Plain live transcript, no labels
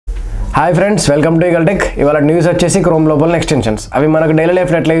Hi friends, welcome to ఈగల్టెక్. ఇవాళ news వచ్చేసి chrome లోపల ఎక్స్టెన్షన్స్ అవి మనకు డైలీ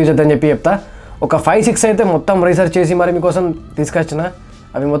లైఫ్లో ఎట్లా యూజ్ అవుతాయని చెప్తా. ఒక 5-6 అయితే మొత్తం రీసెర్చ్ చేసి మరి మీకోసం తీసుకొచ్చిన.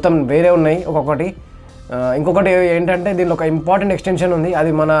 అవి మొత్తం వేరే ఉన్నాయి ఒక్కొక్కటి. ఇంకొకటి ఏంటంటే దీనిలో ఒక ఇంపార్టెంట్ ఎక్స్టెన్షన్ ఉంది.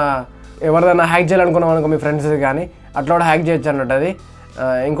 అది మన ఎవరిదైనా హ్యాక్ చేయాలనుకున్నాం అనుకో, మీ ఫ్రెండ్స్ కానీ అట్లా కూడా హ్యాక్ చేయొచ్చు అన్నట్టు. అది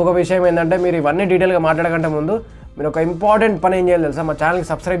ఇంకొక విషయం ఏంటంటే, మీరు ఇవన్నీ డీటెయిల్గా మాట్లాడకంటే ముందు మీరు ఒక ఇంపార్టెంట్ పని ఏం చేయాలి తెలుసా? మా ఛానల్కి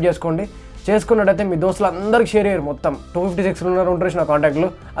సబ్స్క్రైబ్ చేసుకోండి. చేసుకున్నట్టయితే మీ దోస్తులు అందరికి షేర్ చేయరు. మొత్తం 256 ఉంటారు నా కాంటాక్ట్లు,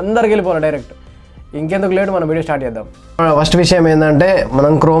 అందరికి వెళ్ళిపోవాలి డైరెక్ట్. ఇంకెందుకు లేటు, మనం వీడియో స్టార్ట్ చేద్దాం. ఫస్ట్ విషయం ఏంటంటే,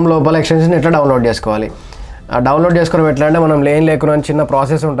 మనం క్రోమ్ లోపల ఎక్స్టెన్షన్ ఎట్లా డౌన్లోడ్ చేసుకోవాలి. డౌన్లోడ్ చేసుకోవడం ఎట్లా అంటే, మనం లేకుండా చిన్న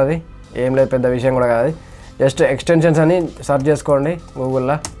ప్రాసెస్ ఉంటుంది. ఏం లేదు, పెద్ద విషయం కూడా కాదు. జస్ట్ ఎక్స్టెన్షన్స్ అని సెర్చ్ చేసుకోండి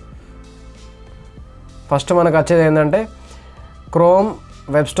గూగుల్లో. ఫస్ట్ మనకు వచ్చేది ఏంటంటే chrome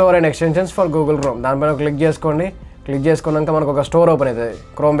web store and extensions for Google chrome. దానిపైన క్లిక్ చేసుకోండి. క్లిక్ చేసుకున్నాక మనకు ఒక స్టోర్ ఓపెన్ అవుతుంది,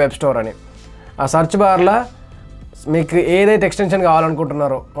 క్రోమ్ వెబ్ స్టోర్ అని. ఆ సెర్చ్ బార్లో మీకు ఏదైతే ఎక్స్టెన్షన్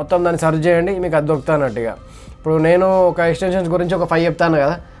కావాలనుకుంటున్నారో మొత్తం దాన్ని సెర్చ్ చేయండి, మీకు అది దొరుకుతున్నట్టుగా. ఇప్పుడు నేను ఒక ఎక్స్టెన్షన్స్ గురించి ఒక 5 చెప్తాను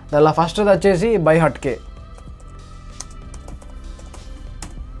కదా. దానిలో ఫస్ట్ వచ్చేసి Buyhatke.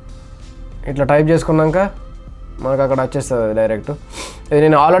 ఇట్లా టైప్ చేసుకున్నాక మనకు అక్కడ వచ్చేస్తుంది డైరెక్ట్. ఇది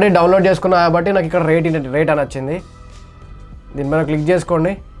నేను ఆల్రెడీ డౌన్లోడ్ చేసుకున్నా కాబట్టి నాకు ఇక్కడ రేట్ అని వచ్చింది. దీనిపైన క్లిక్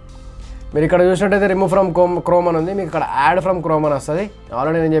చేసుకోండి. మీరు ఇక్కడ చూసినట్టయితే రిమూవ్ ఫ్రమ్ క్రోమ్ అని ఉంది, మీకు ఇక్కడ యాడ్ ఫ్రమ్ క్రోమ్ అని వస్తుంది.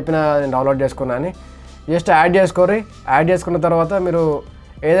 ఆల్రెడీ నేను డౌన్లోడ్ చేసుకున్నాను. Just add చేసుకోరి. యాడ్ చేసుకున్న తర్వాత మీరు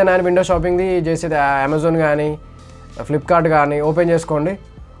ఏదైనా విండో షాపింగ్ది చేసేది అమెజాన్ కానీ ఫ్లిప్కార్ట్ కానీ ఓపెన్ చేసుకోండి.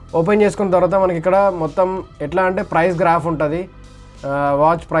 ఓపెన్ చేసుకున్న తర్వాత మనకి ఇక్కడ మొత్తం ఎట్లా అంటే ప్రైస్ గ్రాఫ్ ఉంటుంది,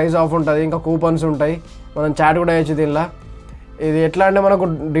 వాచ్ ప్రైస్ ఆఫ్ ఉంటుంది, ఇంకా కూపన్స్ ఉంటాయి. మనం చాట్ కూడా వేయచ్చు దీనిలో. ఇది ఎట్లా అంటే మనకు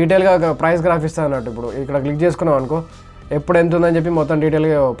డీటెయిల్గా ప్రైస్ గ్రాఫ్ ఇస్తుంది అన్నట్టు. ఇప్పుడు ఇక్కడ క్లిక్ చేసుకున్నాం అనుకో, ఎప్పుడు ఎంత ఉందని చెప్పి మొత్తం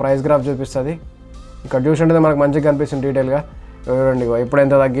డీటెయిల్గా ప్రైస్ గ్రాఫ్ చూపిస్తుంది. ఇక్కడ చూసినట్టు మనకు మంచిగా కనిపిస్తుంది డీటెయిల్గా. చూడండి, ఎప్పుడు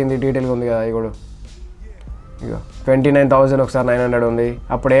ఎంత తగ్గింది డీటెయిల్గా ఉంది కదా. ఇగో 29,000 ఒకసారి 900 ఉంది.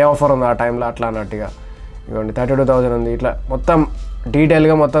 అప్పుడు ఏ ఆఫర్ ఉంది ఆ టైంలో అట్లా అన్నట్టుగా. ఇవ్వండి 32,000 ఉంది. ఇట్లా మొత్తం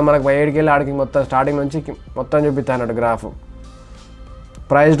డీటెయిల్గా మొత్తం మనకు 7కి వెళ్ళి ఆడికి మొత్తం స్టార్టింగ్ నుంచి మొత్తం చూపిస్తాయి అన్నట్టు గ్రాఫ్.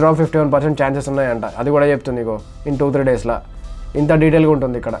 ప్రైస్ డ్రాప్ 51% ఛాన్సెస్ ఉన్నాయంట, అది కూడా చెప్తుంది. ఇగో ఇన్ 2-3 డేస్లో ఇంత డీటెయిల్గా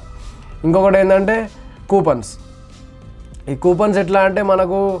ఉంటుంది ఇక్కడ. ఇంకొకటి ఏంటంటే కూపన్స్. ఈ కూపన్స్ ఎట్లా అంటే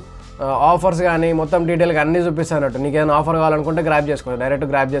మనకు ఆఫర్స్ కానీ మొత్తం డీటెయిల్గా అన్నీ చూపిస్తాయి అన్నట్టు. నీకు ఏదైనా ఆఫర్ కావాలనుకుంటే గ్రాప్ చేసుకోండి, డైరెక్ట్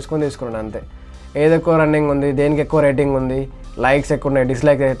గ్రాప్ చేసుకొని తీసుకున్నాను అంతే. ఏది ఎక్కువ రన్నింగ్ ఉంది, దేనికి ఎక్కువ రేటింగ్ ఉంది, లైక్స్ ఎక్కువ ఉన్నాయి,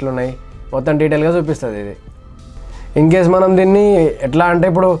 డిస్లైక్స్ ఎట్లున్నాయి, మొత్తం డీటెయిల్గా చూపిస్తుంది ఇది. ఇన్కేస్ మనం దీన్ని ఎట్లా అంటే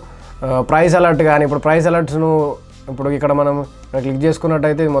ఇప్పుడు ప్రైస్ అలర్ట్ కానీ, ఇప్పుడు ప్రైస్ అలర్ట్స్ను ఇప్పుడు ఇక్కడ మనం క్లిక్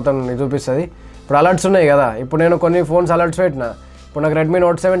చేసుకున్నట్టయితే ఇది మొత్తం చూపిస్తుంది. ఇప్పుడు అలర్ట్స్ ఉన్నాయి కదా. ఇప్పుడు నేను కొన్ని ఫోన్స్ అలర్ట్స్ పెట్టిన. ఇప్పుడు నాకు రెడ్మీ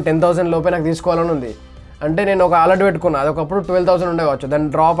నోట్ 7 10,000 లోపే నాకు తీసుకోవాలని ఉంది అంటే నేను ఒక అలర్ట్ పెట్టుకున్నా. అది ఒకప్పుడు 12,000 ఉండేవచ్చు, దాని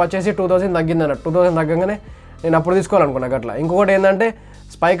డ్రాప్ వచ్చేసి 2,000 తగ్గింది అన్నట్టు. 2,000 తగ్గగానే నేను అప్పుడు తీసుకోవాలనుకున్నా అట్లా. ఇంకొకటి ఏంటంటే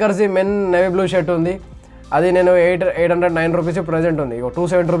స్పైకర్స్ మెన్ నేవీ బ్లూ షర్ట్ ఉంది. అది నేను 809 రూపీస్ ప్రజెంట్ ఉంది.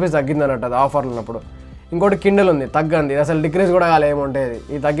 270 రూపీస్ తగ్గింది అన్నట్టు, అది ఆఫర్లు ఉన్నప్పుడు. ఇంకోటి కిండల్ ఉంది, తగ్గింది, అసలు డిక్రీజ్ కూడా కాలే ఏముంటుంది.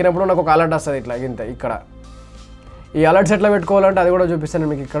 ఇది తగ్గినప్పుడు నాకు ఒక అలర్ట్ వస్తుంది ఇట్లా ఇంత. ఇక్కడ ఈ అలర్ట్స్ ఎట్లా పెట్టుకోవాలంటే అది కూడా చూపిస్తాను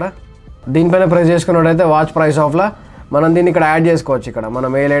మీకు ఇక్కడ. దీనిపైన ప్రెస్ చేసుకున్నట్టయితే వాచ్ ప్రైస్ ఆఫ్లా మనం దీన్ని ఇక్కడ యాడ్ చేసుకోవచ్చు. ఇక్కడ మన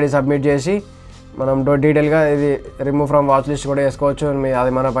మెయిల్ ఐడి సబ్మిట్ చేసి మనం డీటెయిల్గా ఇది రిమూవ్ ఫ్రమ్ వాచ్ లిస్ట్ కూడా చేసుకోవచ్చు.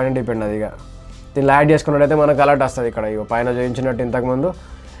 అది మన పైన డిపెండ్. అది ఇక దీన్ని యాడ్ చేసుకున్నట్టయితే మనకు అలర్ట్ వస్తుంది. ఇక్కడ ఇక పైన చూపించినట్టు ఇంతకుముందు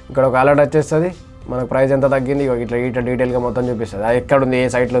ఇక్కడ ఒక అలర్ట్ వచ్చేస్తుంది. మనకు ప్రైస్ ఎంత తగ్గింది ఇట్లా డీటెయిల్గా మొత్తం చూపిస్తుంది. అది ఎక్కడ ఉంది, ఏ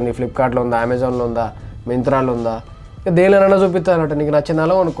సైట్లో ఉంది, ఫ్లిప్కార్ట్లో ఉందా, అమెజాన్లో ఉందా, మింత్రాలో ఉందా, ఇక దేనిలోనైనా చూపిస్తుంది అన్నట్టు. నీకు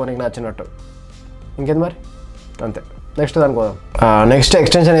నచ్చిందాలో కొనుక్కో, నీకు నచ్చినట్టు. ఇంకేంది మరి, అంతే. నెక్స్ట్ దానికి పోదాం. నెక్స్ట్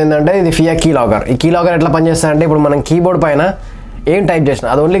ఎక్స్టెన్షన్ ఏంటంటే ఇది Fea Keylogger. ఈ కీలాగర్ ఎట్లా పనిచేస్తుందంటే, ఇప్పుడు మనం కీబోర్డ్ పైన ఏం టైప్ చేసినా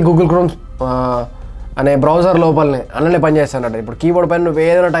అది ఓన్లీ గూగుల్ క్రోమ్ అనే బ్రౌజర్ లోపలనే అలానే పనిచేస్తాను అన్నట్టు. ఇప్పుడు కీబోర్డ్ పైన నువ్వు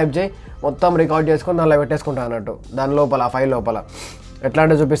ఏదైనా టైప్ చేయి, మొత్తం రికార్డ్ చేసుకొని దానిలో పెట్టేసుకుంటాను అన్నట్టు. దాని లోపల ఫైల్ లోపల ఎట్లా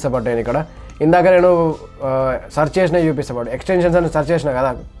అంటే చూపిస్తా పట్టు. నేను ఇక్కడ ఇందాక నేను సెర్చ్ చేసినవి చూపిస్తా పట్టు. ఎక్స్టెన్షన్స్ అని సెర్చ్ చేసిన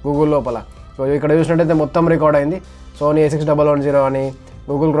కదా గూగుల్ లోపల. ఇక్కడ చూసినట్టయితే మొత్తం రికార్డ్ అయింది. సోనీ A6110 అని,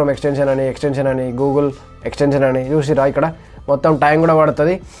 గూగుల్ క్రోమ్ ఎక్స్టెన్షన్ అని, గూగుల్ ఎక్స్టెన్షన్ అని చూసిరా. ఇక్కడ మొత్తం టైం కూడా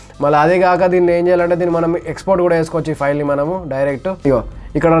పడుతుంది. మళ్ళీ అదే కాక దీన్ని ఏం చేయాలంటే దీన్ని మనం ఎక్స్పోర్ట్ కూడా వేసుకోవచ్చు ఈ ఫైల్ని మనము డైరెక్ట్.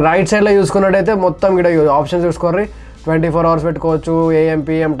 ఇక్కడ రైట్ సైడ్లో చూసుకున్నట్టయితే మొత్తం ఇక్కడ ఆప్షన్స్ చూసుకోర్రి. 24 అవర్స్ పెట్టుకోవచ్చు, AM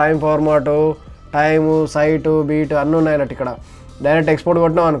PM time format, time, site, beat అన్నీ ఉన్నాయన్నట్టు. ఇక్కడ డైరెక్ట్ ఎక్స్పోర్ట్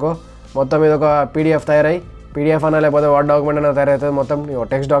కొట్టినాం అనుకో, మొత్తం ఇది ఒక PDF PDF అన్నా లేకపోతే వర్డ్ డాక్యుమెంట్ అయినా తయారవుతుంది. మొత్తం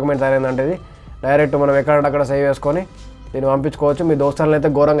టెక్స్ట్ డాక్యుమెంట్ తయారైందంటే ఇది డైరెక్ట్ మనం ఎక్కడంటే అక్కడ సేవ్ చేసుకొని దీన్ని పంపించుకోవచ్చు. మీ దోస్తులను అయితే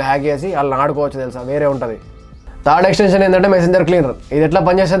ఘోరంగా హ్యాక్ చేసి వాళ్ళని ఆడుకోవచ్చు తెలుసా, వేరే ఉంటుంది. థర్డ్ ఎక్స్టెన్షన్ ఏంటంటే మెసెంజర్ క్లీనర్. ఇది ఎట్లా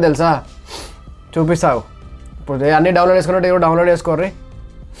పనిచేస్తుంది తెలుసా, చూపిస్తావు. ఇప్పుడు అన్నీ డౌన్లోడ్ చేసుకున్నట్టు ఇవి డౌన్లోడ్ చేసుకోర్రి.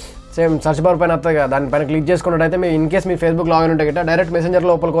 సేమ్ సర్చ్ బార్ పైన వస్తుంది కదా, దానిపైన క్లిక్ చేసుకున్నట్టయితే మీ ఇన్కేస్ మీ ఫేస్బుక్ లాగిన్ ఉంటే గిట్ట డైరెక్ట్ మెసెంజర్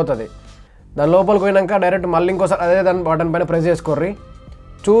లోపలికి పోతుంది. దాని లోపలికి పోయినాక డైరెక్ట్ మళ్ళీ ఇంకోసారి అదే దాని బటన్ పైన ప్రెస్ చేసుకోర్రి.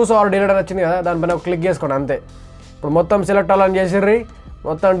 చూస్ ఆర్ డిలీట్ అని వచ్చింది కదా, దానిపైన క్లిక్ చేసుకోండి అంతే. ఇప్పుడు మొత్తం సెలెక్ట్ అవ్వాలని చేసిర్రి,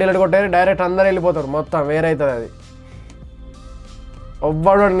 మొత్తం డిలీట్ కొట్టేది డైరెక్ట్ అందరు వెళ్ళిపోతారు మొత్తం వేరే అవుతుంది అది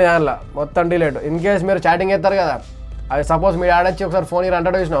ఒవ్వడు దానిలో మొత్తం డిలీట్ ఇన్ కేస్ మీరు చాటింగ్ చేస్తారు కదా అది సపోజ్ మీరు ఆడొచ్చి ఒకసారి ఫోన్ ఇరు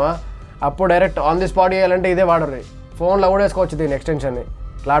అంటాడు చూసినావా అప్పుడు డైరెక్ట్ ఆన్ ది స్పాట్ చేయాలంటే ఇదే వాడరు ఫోన్లో కూడా వేసుకోవచ్చు దీన్ని ఎక్స్టెన్షన్ని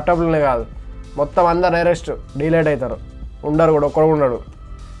ల్యాప్టాప్లోనే కాదు మొత్తం అందరు డైరెక్ట్ డిలీట్ అవుతారు ఉండరు కూడా ఒక్కడు ఉండడు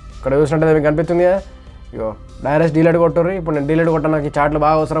ఇక్కడ చూసినట్టు మీకు కనిపిస్తుంది కదా ఇగో డైరెక్ట్ డిలీట్ కొట్టుర్రు ఇప్పుడు నేను డిలీట్ కొట్టాను నాకు ఈ చాట్లు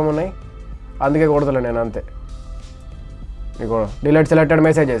బాగా అవసరం ఉన్నాయి అందుకే కొడతలే నేను అంతే ఇగో delete selected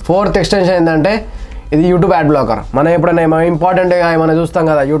messages 4th extension ఏంటంటే ఇది యూట్యూబ్ యాడ్ బ్లాకర్ మనం ఎప్పుడైనా ఏమైనా ఇంపార్టెంట్గా ఏమైనా చూస్తాం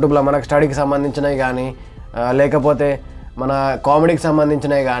కదా యూట్యూబ్లో మనకు స్టడీకి సంబంధించినవి కానీ లేకపోతే మన కామెడీకి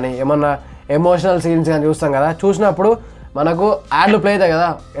సంబంధించినవి కానీ ఏమన్నా ఎమోషనల్ సీన్స్ కానీ చూస్తాం కదా చూసినప్పుడు మనకు యాడ్లు ప్లే అవుతాయి కదా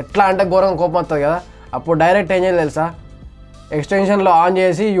ఎట్లా అంటే ఘోరంగా కోపం వస్తుంది కదా అప్పుడు డైరెక్ట్ ఏం చేయాలి తెలుసా ఎక్స్టెన్షన్లో ఆన్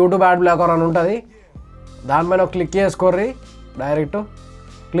చేసి యూట్యూబ్ యాడ్ బ్లాకర్ అని ఉంటుంది దానిపైన క్లిక్ చేసుకోర్రి డైరెక్ట్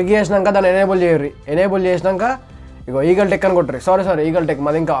క్లిక్ చేసినాక దాన్ని ఎనేబుల్ చేసినాక ఇగో ఈగల్టెక్ అని కొట్టుర్రి సారీ ఈగల్టెక్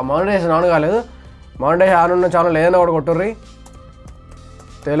మాది ఇంకా మానిటైజేషన్ ఆన్ కాలేదు మానిటైజేషన్ ఆన్ ఉన్న ఛానల్ ఏదైనా కూడా కొట్టుర్రి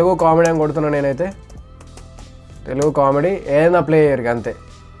తెలుగు కామెడీ అని కొడుతున్నాను నేనైతే తెలుగు కామెడీ ఏదైనా ప్లే అయ్యారు అంతే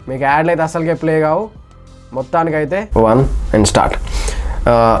మీకు యాడ్లు అయితే అసలుకే ప్లే కావు మొత్తానికైతే 1 అండ్ స్టార్ట్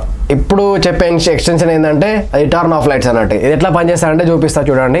ఇప్పుడు చెప్పే ఎక్స్టెన్షన్ ఏంటంటే అది టర్న్ ఆఫ్ లైట్స్ అన్నట్టు ఇది ఎట్లా పనిచేస్తారంటే చూపిస్తా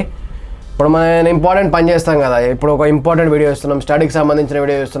చూడండి ఇప్పుడు మనం ఇంపార్టెంట్ పని చేస్తాం కదా ఇప్పుడు ఒక ఇంపార్టెంట్ వీడియో చూస్తున్నాం స్టడీకి సంబంధించిన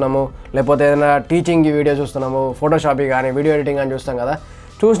వీడియో చూస్తున్నాము లేకపోతే ఏదైనా టీచింగ్ వీడియో చూస్తున్నాము ఫోటోషాప్ కానీ వీడియో ఎడిటింగ్ అని చూస్తాం కదా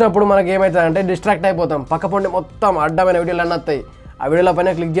చూసినప్పుడు మనకి ఏమవుతుందంటే డిస్ట్రాక్ట్ అయిపోతాం పక్క పొండి మొత్తం అడ్డమైన వీడియోలు అన్నీ వస్తాయి ఆ వీడియోల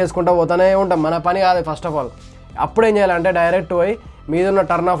పైన క్లిక్ చేసుకుంటూ పోతూనే ఉంటాం మన పని కాదు ఫస్ట్ ఆఫ్ ఆల్ అప్పుడు ఏం చేయాలంటే డైరెక్ట్ పోయి మీదున్న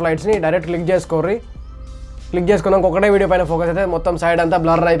turn off లైట్స్ని direct click చేసుకోర్రి click చేసుకున్నాక ఒకటే వీడియో పైన ఫోకస్ అయితే మొత్తం సైడ్ అంతా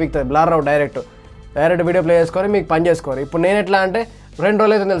బ్లర్ అయిపోతుంది blur out direct video play చేసుకొని మీకు పని చేసుకోరు ఇప్పుడు నేను ఎట్లా అంటే 2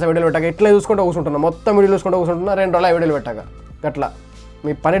 రోజులు అయితే తెలుసా వీడియోలు పెట్టాక ఇట్లా చూసుకుంటూ కూర్చుంటున్నా మొత్తం వీడియో చూసుకుంటూ కూర్చుంటున్నా 2 రోజులు వీడియోలు పెట్టాక అట్లా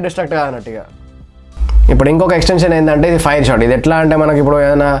మీ పని డిస్ట్రాక్ట్ కాదన్నట్టుగా ఇప్పుడు ఇంకొక ఎక్స్టెన్షన్ ఏంటంటే ఇది ఫైర్ షాట్ ఇది ఎట్లా అంటే మనకి ఇప్పుడు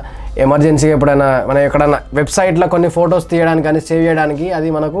ఏదైనా ఎమర్జెన్సీగా ఎప్పుడైనా మనం ఎక్కడైనా వెబ్సైట్లో కొన్ని ఫొటోస్ తీయడానికి కానీ సేవ్ చేయడానికి అది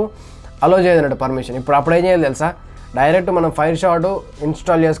మనకు అలో చేయదన్నట్టు పర్మిషన్ ఇప్పుడు అప్పుడు ఏం చేయాలి తెలుసా డైరెక్ట్ మనం ఫైర్ షాట్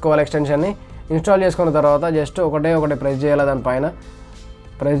ఇన్స్టాల్ చేసుకోవాలి ఎక్స్టెన్షన్ని ఇన్స్టాల్ చేసుకున్న తర్వాత జస్ట్ ఒకటే ప్రెస్ చేయాలి దానిపైన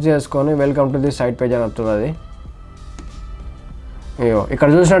ప్రెస్ చేసుకొని welcome to the site page అని వస్తుంది అది ఇక్కడ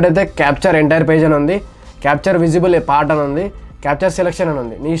చూసినట్టయితే క్యాప్చర్ ఎంటైర్ పేజ్ అని ఉంది క్యాప్చర్ విజిబుల్ పార్ట్ అని ఉంది క్యాప్చర్ సెలెక్షన్ అని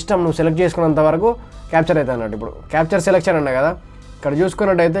ఉంది నీ ఇష్టం నువ్వు సెలెక్ట్ చేసుకున్నంత వరకు క్యాప్చర్ అవుతుంది అన్నట్టు ఇప్పుడు క్యాప్చర్ సెలెక్షన్ అన్నా కదా ఇక్కడ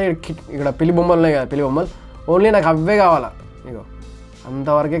చూసుకున్నట్టయితే ఇక్కడ పిల్లి బొమ్మలు ఉన్నాయి కదా పిల్లి బొమ్మలు ఓన్లీ నాకు అవే కావాలా ఇగో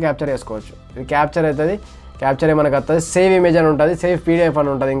అంతవరకే క్యాప్చర్ చేసుకోవచ్చు ఇది క్యాప్చర్ అవుతుంది క్యాప్చర్ మనకు వస్తుంది సేవ్ ఇమేజ్ అని ఉంటుంది సేవ్ పీడిఎఫ్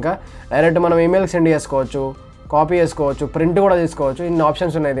అని ఉంటుంది ఇంకా డైరెక్ట్ మనం ఈమెయిల్కి సెండ్ చేసుకోవచ్చు కాపీ చేసుకోవచ్చు ప్రింట్ కూడా తీసుకోవచ్చు ఇన్ని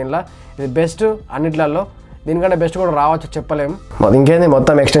ఆప్షన్స్ ఉన్నాయి దీనిలో ఇది బెస్ట్ అన్నిట్లలో దీనికంటే బెస్ట్ కూడా రావచ్చు చెప్పలేము ఇంకేంది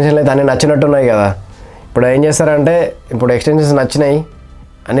మొత్తం ఎక్స్టెన్షన్లు అయితే అన్నీ నచ్చినట్టున్నాయి కదా ఇప్పుడు ఏం చేస్తారంటే ఇప్పుడు ఎక్స్టెన్షన్స్ నచ్చినాయి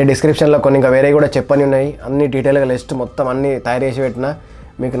అన్ని డిస్క్రిప్షన్లో కొన్ని ఇంకా వేరే కూడా చెప్పని ఉన్నాయి అన్ని డీటెయిల్గా లిస్ట్ మొత్తం అన్నీ తయారు చేసి పెట్టిన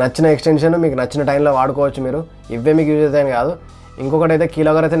మీకు నచ్చిన ఎక్స్టెన్షన్ మీకు నచ్చిన టైంలో వాడుకోవచ్చు మీరు ఇవే మీకు యూజ్ అవుతాయని కాదు ఇంకొకటి అయితే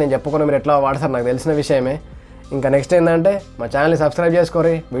కీలాగర్ అయితే నేను చెప్పుకున్నా మీరు ఎట్లా వాడతారు నాకు తెలిసిన విషయమే ఇంకా నెక్స్ట్ ఏంటంటే మా ఛానల్ని సబ్స్క్రైబ్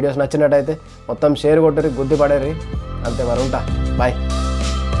చేసుకోరి వీడియోస్ నచ్చినట్టయితే మొత్తం షేర్ కొట్టురి గుద్ది పడేరి అంతే మరి ఉంటా బాయ్